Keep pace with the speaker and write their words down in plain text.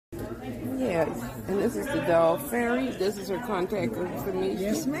Yes, and this is the doll fairy. This is her contact information.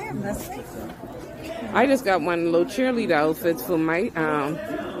 Yes, ma'am. That's it. I just got one little cheerleader outfits for my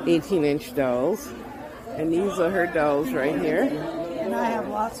 18-inch dolls. And these are her dolls right here. And I have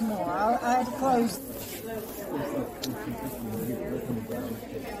lots more. I had to close.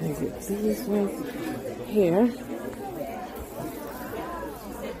 I get these ones here.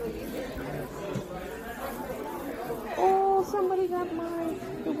 Oh, somebody got mine.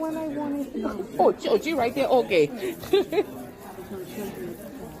 The one I wanted. Oh, she right there. Okay.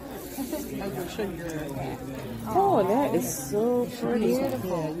 Oh, that is so pretty.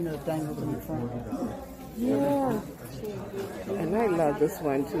 Yeah, you know, dangled in the front. Yeah. And I love this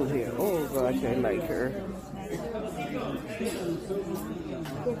one too here. Oh gosh, I like her.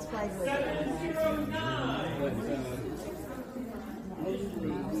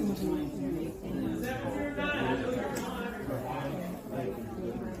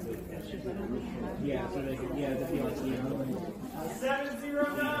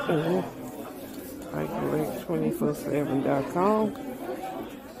 I collect 247.com.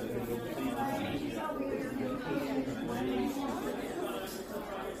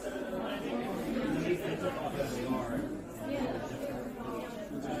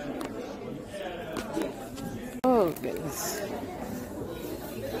 Oh goodness.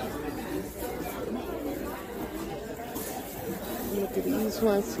 Look at these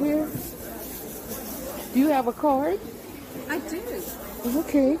ones here. Do you have a card? I do.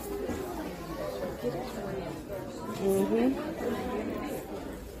 Okay. Mm-hmm.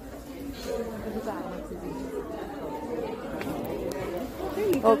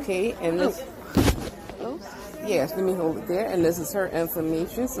 Okay, and this. Oh. Yes, let me hold it there. And this is her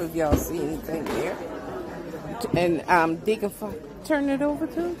information, so if y'all see anything there. And they can turn it over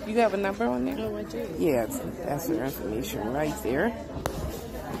to? You have a number on there? Oh, I do. Yeah, that's her information right there.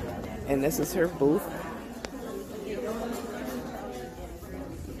 And this is her booth.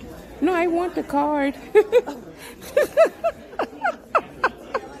 No, I want the card.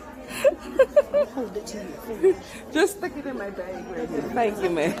 I'll hold it to you. Just stick it in my bag right here. Thank you,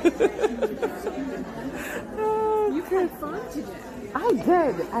 man. You had fun today. I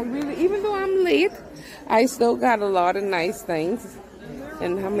did. I really, even though I'm late, I still got a lot of nice things.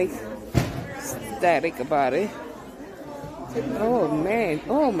 And I'm ecstatic about it. Oh, man.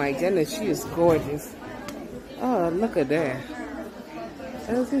 Oh, my goodness. She is gorgeous. Oh, look at that.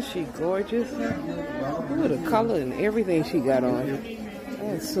 Isn't she gorgeous? Look at the color and everything she got on.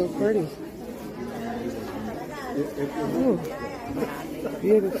 That's so pretty. Ooh,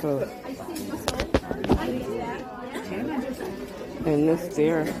 beautiful. And this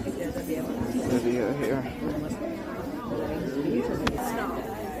there video here.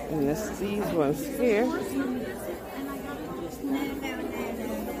 And these ones here.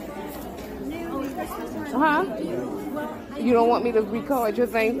 You don't want me to record your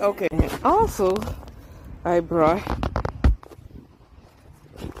thing? Okay. And also, I brought,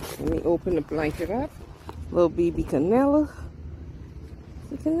 let me open the blanket up. Little baby Canella.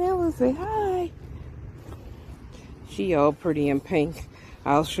 Canella, say hi. She all pretty in pink.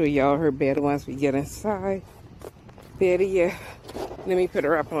 I'll show y'all her bed once we get inside. Better yet, let me put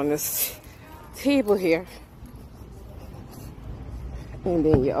her up on this table here. And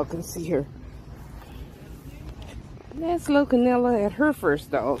then y'all can see her. That's little Canella at her first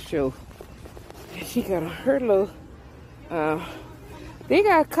doll show. She got her little, they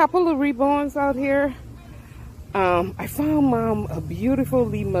got a couple of reborns out here. I found Mom a beautiful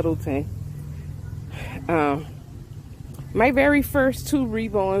Lee Middleton. My very first two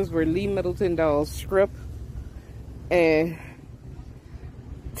reborns were Lee Middleton dolls stripped and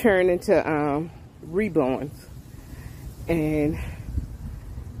turned into reborns. And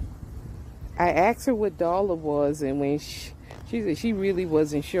I asked her what doll it was, and when she said she really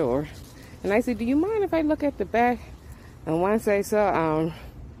wasn't sure. And I said, do you mind if I look at the back? And once I saw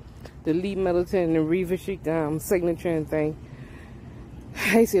the Lee Middleton and Reva Chic signature and thing,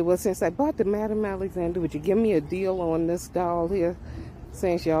 I said, well, since I bought the Madam Alexander, would you give me a deal on this doll here,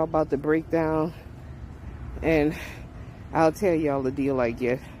 since y'all about to break down? And I'll tell y'all the deal I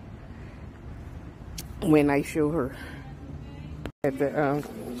get when I show her at the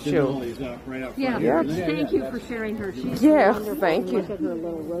show. Yeah, Yeah. Thank you for sharing her. She's Yeah, wonderful. thank you. Look at her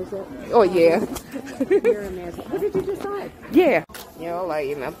little rosette. Oh, yeah. You're amazing. What did you decide? Yeah. Y'all, like,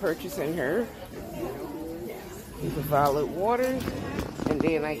 and I'm purchasing her the Violet Waters. And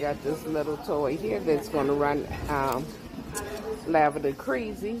then I got this little toy here that's going to run Lavender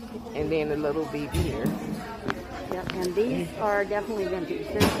Crazy. And then a little baby here. Yep, and these are definitely vintage.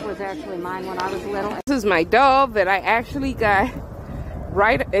 This was actually mine when I was little. This is my doll that I actually got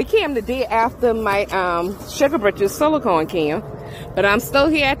right. It came the day after my Sugar Britches silicone came, but I'm still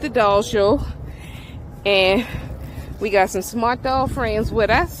here at the doll show, and we got some smart doll friends with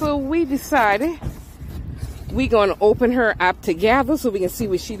us, so we decided we're gonna open her up together so we can see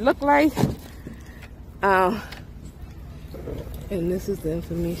what she look like. And this is the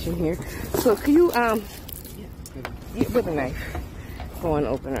information here. So can you get with a knife, go and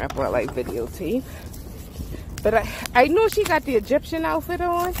open her up while I videotape. But I know she got the Egyptian outfit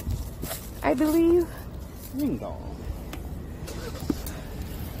on, I believe. Ring doll.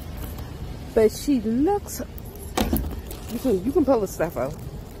 But she looks, you can pull the stuff out.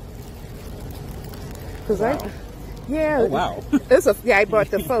 Cause wow. Yeah. Oh, wow. Yeah, I brought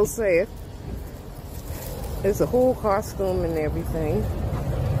the faux set. It's a whole costume and everything.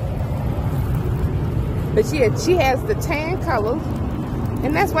 But she has the tan color.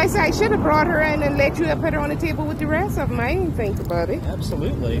 And that's why I said I should have brought her in and let you put her on the table with the rest of them. I didn't think about it.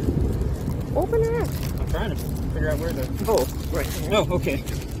 Absolutely. Open her up. I'm trying to figure out where the... Oh, right here. Oh, okay.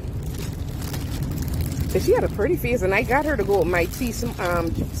 But she had a pretty face, and I got her to go with my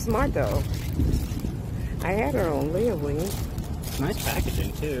Smart Doll. I had her on layaway. Nice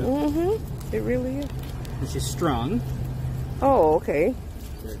packaging, too. Mm-hmm. It really is. And she's strung. Oh, okay.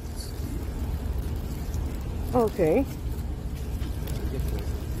 Okay.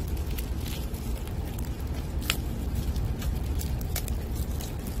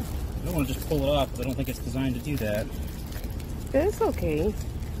 I don't want to just pull it off because I don't think it's designed to do that. It's okay.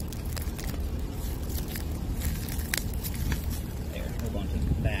 There, hold on to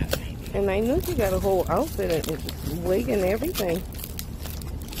that. And I knew she got a whole outfit and wig and everything.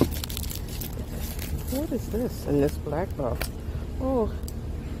 What is this in this black box? Oh.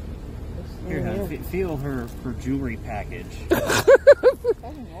 Here, feel her jewelry package.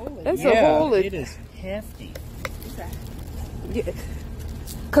 It's a whole... It is hefty. Yeah.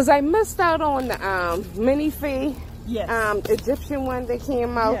 Because I missed out on the minifee Egyptian one that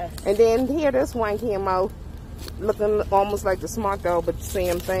came out. Yes. And then here this one came out looking almost like the Smart Doll, but the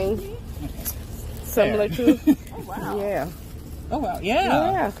same thing. Okay. Similar to. Oh, wow. Yeah. Oh, wow.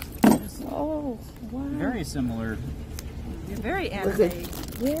 Yeah. Yeah. Oh, wow. Very similar. You're very animated.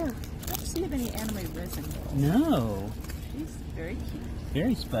 Yeah. I don't see any anime resin. No. She's very cute.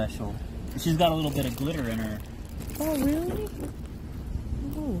 Very special. She's got a little bit of glitter in her. Oh, really?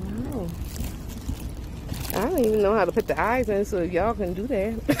 Oh, wow. I don't even know how to put the eyes in, so y'all can do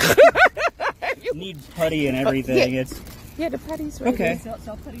that. Need putty and everything. Yeah. It's Yeah, the putty's right okay.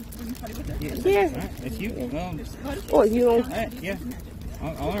 Sell putty, bring putty with her? Yeah. All right. If you, well, Oh, you don't. all right, yeah.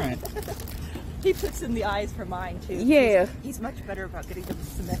 All right. He puts in the eyes for mine, too. Yeah. He's much better about getting them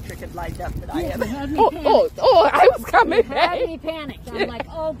symmetric and lined up than I am. Oh, I was coming back. Had me panicked. I'm like,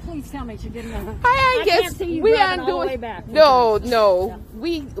 oh, please tell me she didn't know. I can't guess see you we driving aren't all the way doing. back. No.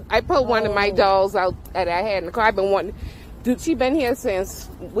 I put one of my Oh. dolls out that I had in the car. I've been wanting. She been here since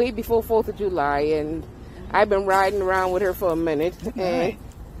way before 4th of July, and I've been riding around with her for a minute. And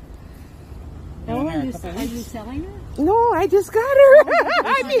Oh, are you selling her? no, I just got her.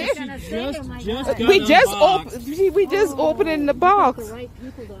 I mean, we just opened in the box. The right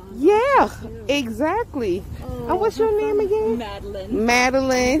people to Yeah, exactly. Oh, What's your name again? Madeline.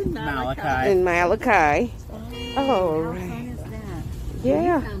 Madeline Malachi. and Malachi. Oh, How right. fun is that?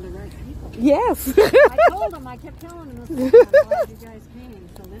 Yeah. You found the right people. Yes. I told them, I kept telling them, I'm glad you guys came,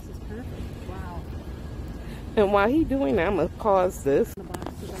 so this is perfect. Wow. And while he doing that, I'm gonna pause this. The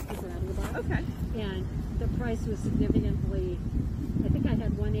box, because I took her out of the box. Okay. And the price was significantly, I think I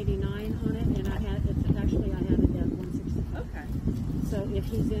had $189 on it, and I had it at $160. Okay. So if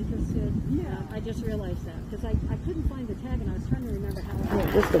he's interested, I just realized that because I couldn't find the tag, and I was trying to remember how.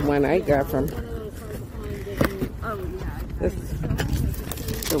 This is the one I got from. One of those hard to find Disney. Oh, yeah. This is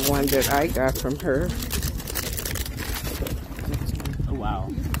the one that I got from her. Oh wow.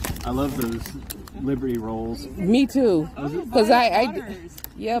 I love those Liberty rolls. Me too. Because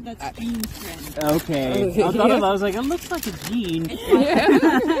yep. That's Jean's friend. Okay. I thought I was like, it looks like a jean. Yeah.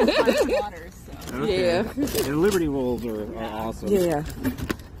 Waters, so. Okay. Yeah. The Liberty rolls are awesome. Yeah.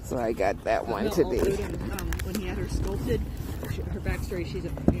 So I got that one today. When he had her sculpted, her backstory, she's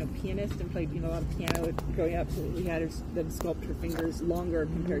a pianist and played a lot of piano growing up, so we had her then sculpt her fingers longer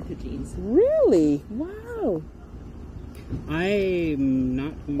compared to Jean's. Really? Wow. I'm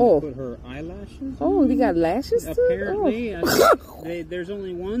not going to put her eyelashes. Oh, they got lashes too? Apparently. Oh. There's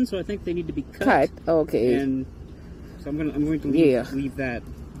only one, so I think they need to be cut. Okay. And so I'm going to leave that.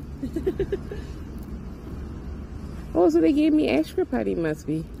 Oh, so they gave me extra putty, must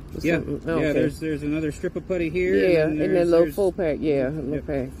be. Yeah. Okay. Yeah, there's another strip of putty here. Yeah, and and then little full pack. Yeah, little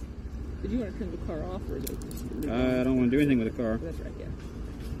pack. Did you want to turn the car off, or is it just... I don't want to do anything with the car. That's right, yeah.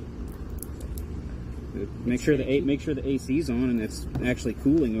 Make sure the AC's on and it's actually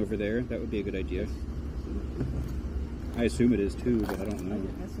cooling over there. That would be a good idea. I assume it is too, but I don't know.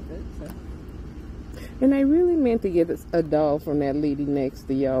 And I really meant to get a doll from that lady next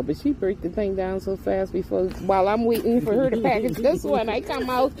to y'all, but she break the thing down so fast while I'm waiting for her to package this one. I come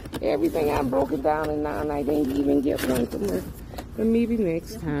out, everything I broke it down, and now I didn't even get one from her. But maybe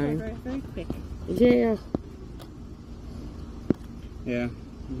next time. Very, very quick. Yeah. Yeah.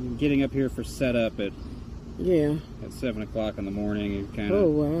 Getting up here for setup at 7 o'clock in the morning, you kind of... Oh,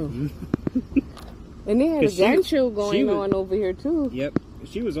 wow. And they had a gun show going on over here, too. Yep.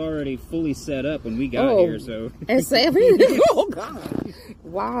 She was already fully set up when we got here, so... At 7? Oh, God.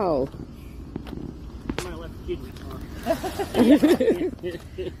 Wow.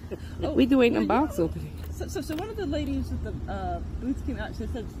 We doing a box opening. So one of the ladies at the booth came out and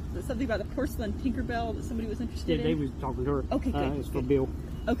said something about the porcelain Tinkerbell that somebody was interested in. Dave was talking to her. Okay, good. It's for Bill.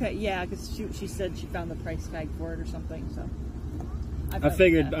 Okay, yeah, because she said she found the price tag for it or something, so... I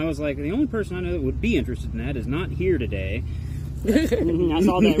figured, I was like, the only person I know that would be interested in that is not here today. I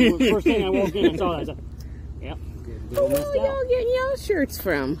saw that. First thing I walked in, I saw that. I was like, yep. Oh, where are y'all getting y'all shirts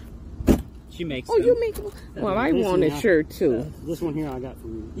from? She makes them. You make them? Well, I want a shirt, too. This one here I got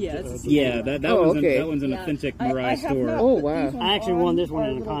from... Yeah, that one's an authentic Mariah store. Oh, wow. I actually won this one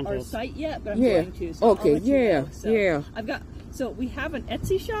in a contest. Our site yet, but I'm going to. So okay, yeah. So we have an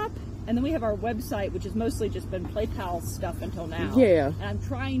Etsy shop, and then we have our website, which has mostly just been PlayPal stuff until now. Yeah. And I'm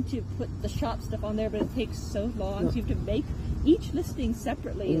trying to put the shop stuff on there, but it takes so long. So you have to make each listing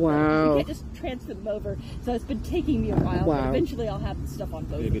separately. Wow. You can't just transfer them over. So it's been taking me a while, but eventually I'll have the stuff on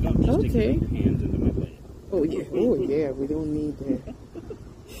both. Maybe don't just stick your hands into my leg. Oh, yeah. We don't need that.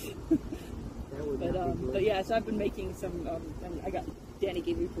 But yeah, so I've been making some, and I got, Danny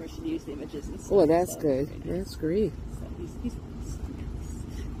gave me permission to use the images and stuff. Oh, that's good. That's great. So he's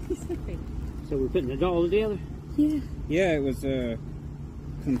so great. So we're putting it all together? Yeah. Yeah, it was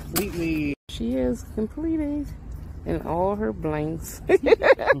completely... She is completed in all her blanks.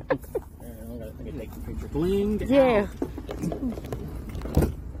 Blinged yeah.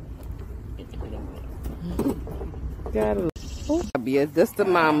 Got it. Oh, that's the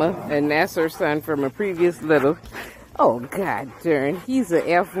mama, and that's her son from a previous little. Oh, God darn. He's a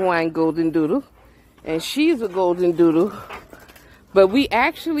F1 golden doodle, and she's a golden doodle. But we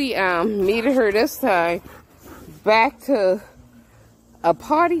actually meted her this time back to a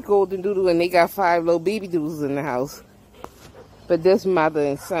party golden doodle, and they got 5 little baby doodles in the house. But this mother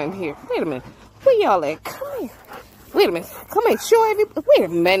and son here. Wait a minute. Where y'all at? Come here. Wait a minute. Come here. Show everybody. Wait a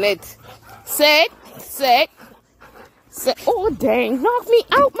minute. Set. Oh, dang. Knock me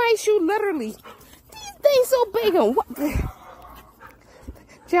out my shoe, literally. These things so big. And what?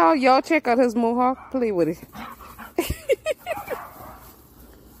 Y'all check out his mohawk. Play with it.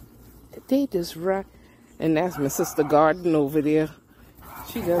 They just right. And that's my sister Garden over there.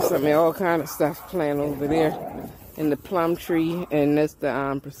 She does something, all kind of stuff playing over there. And the plum tree. And that's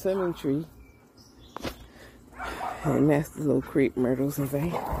the persimmon tree. And that's the little crepe myrtles and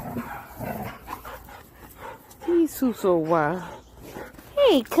thing. He's so wild.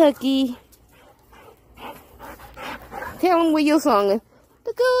 Hey, Cookie. Tell him what your song is.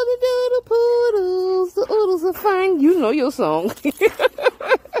 The golden doodle poodles, the oodles are fine. You know your song.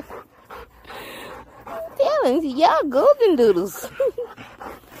 Tell him, y'all golden doodles.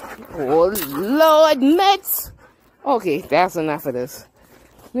 Oh, Lord, nuts. Okay, that's enough of this.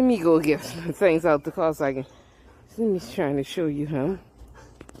 Let me go get some things out the car so I can... Let me trying to show you him.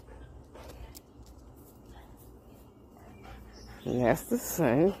 And that's the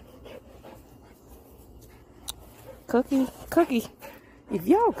sun. Cookie. If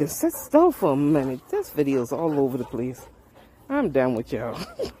y'all can sit still for a minute, this video's all over the place. I'm done with y'all.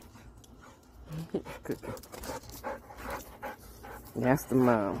 Cookie. That's the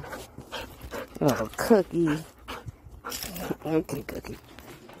mom. Oh, Cookie. Okay, Cookie.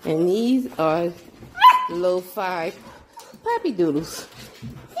 And these are little 5 puppy doodles.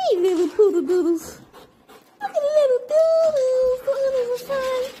 Hey, little poodle doodles. Look at the little doodles. The doodles are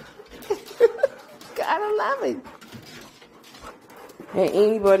fun. Gotta love it. And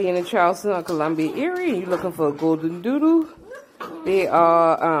anybody in the Charleston or Columbia area, and you're looking for a golden doodle, they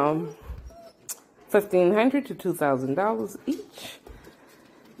are $1,500 to $2,000 each.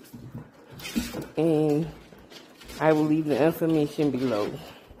 And I will leave the information below.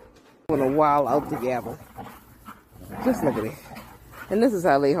 I'm gonna wild out together. Just look at it. And this is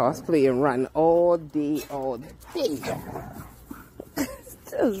how they horse play and run all day, all day.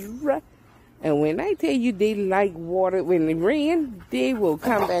 Just right. And when I tell you they like water, when it rain, they will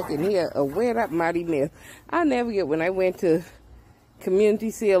come back in here a wet up mighty mess. I'll never get when I went to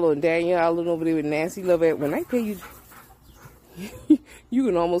community sale on Daniel Island over there with Nancy Lovett. When I tell you, you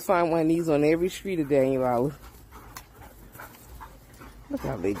can almost find one of these on every street of Daniel Island. Look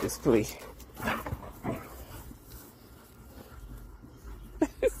how they just play.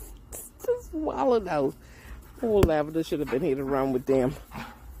 Just wilding out. Poor Lavender should have been here to run with them.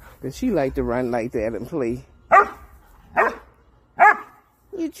 Because she liked to run like that and play.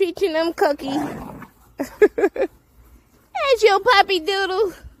 You treating them, Cookie? That's your puppy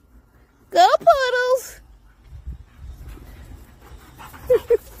doodle. Go Poodles.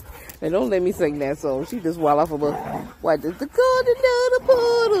 And don't let me sing that song. She just wild off of a, what is the golden doodle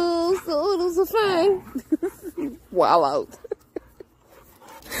poodles? Doodles are fine. Wild out.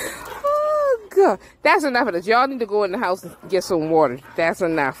 Oh, God. That's enough of this. Y'all need to go in the house and get some water. That's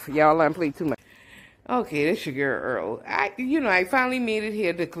enough. Y'all don't play too much. Okay, this your girl Earl. I finally made it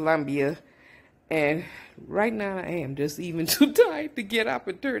here to Columbia. And right now I am just even too tired to get up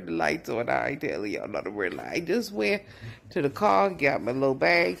and turn the lights on. I tell y'all not a word lie. I just went to the car, got my little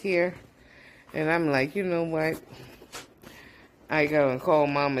bag here. And I'm like, you know what? I gotta call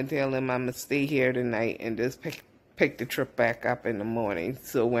Mom and tell him I'm gonna stay here tonight and just pick the trip back up in the morning.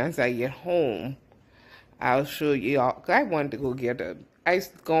 So once I get home, I'll show y'all. I wanted to go get I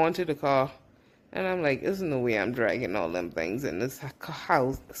go into the car, and I'm like, there's no way I'm dragging all them things in this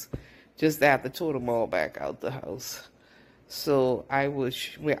house. Just have to tow them all back out the house. So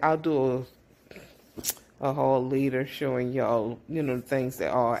I'll do a haul later showing y'all, the things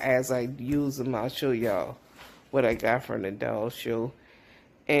that are, as I use them, I'll show y'all what I got from the doll show.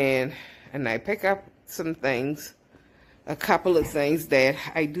 And I pick up some things, a couple of things that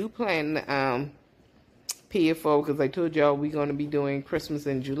I do plan to pay for, because I told y'all we're going to be doing Christmas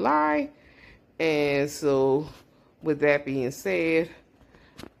in July. And so with that being said,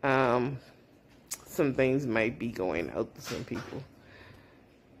 some things might be going out to some people,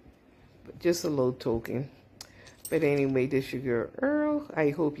 but just a little token. But anyway, this your girl Earl. I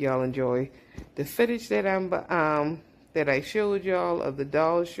hope y'all enjoy the footage that that I showed y'all of the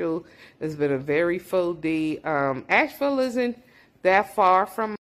doll show. It's been a very full day. Asheville isn't that far from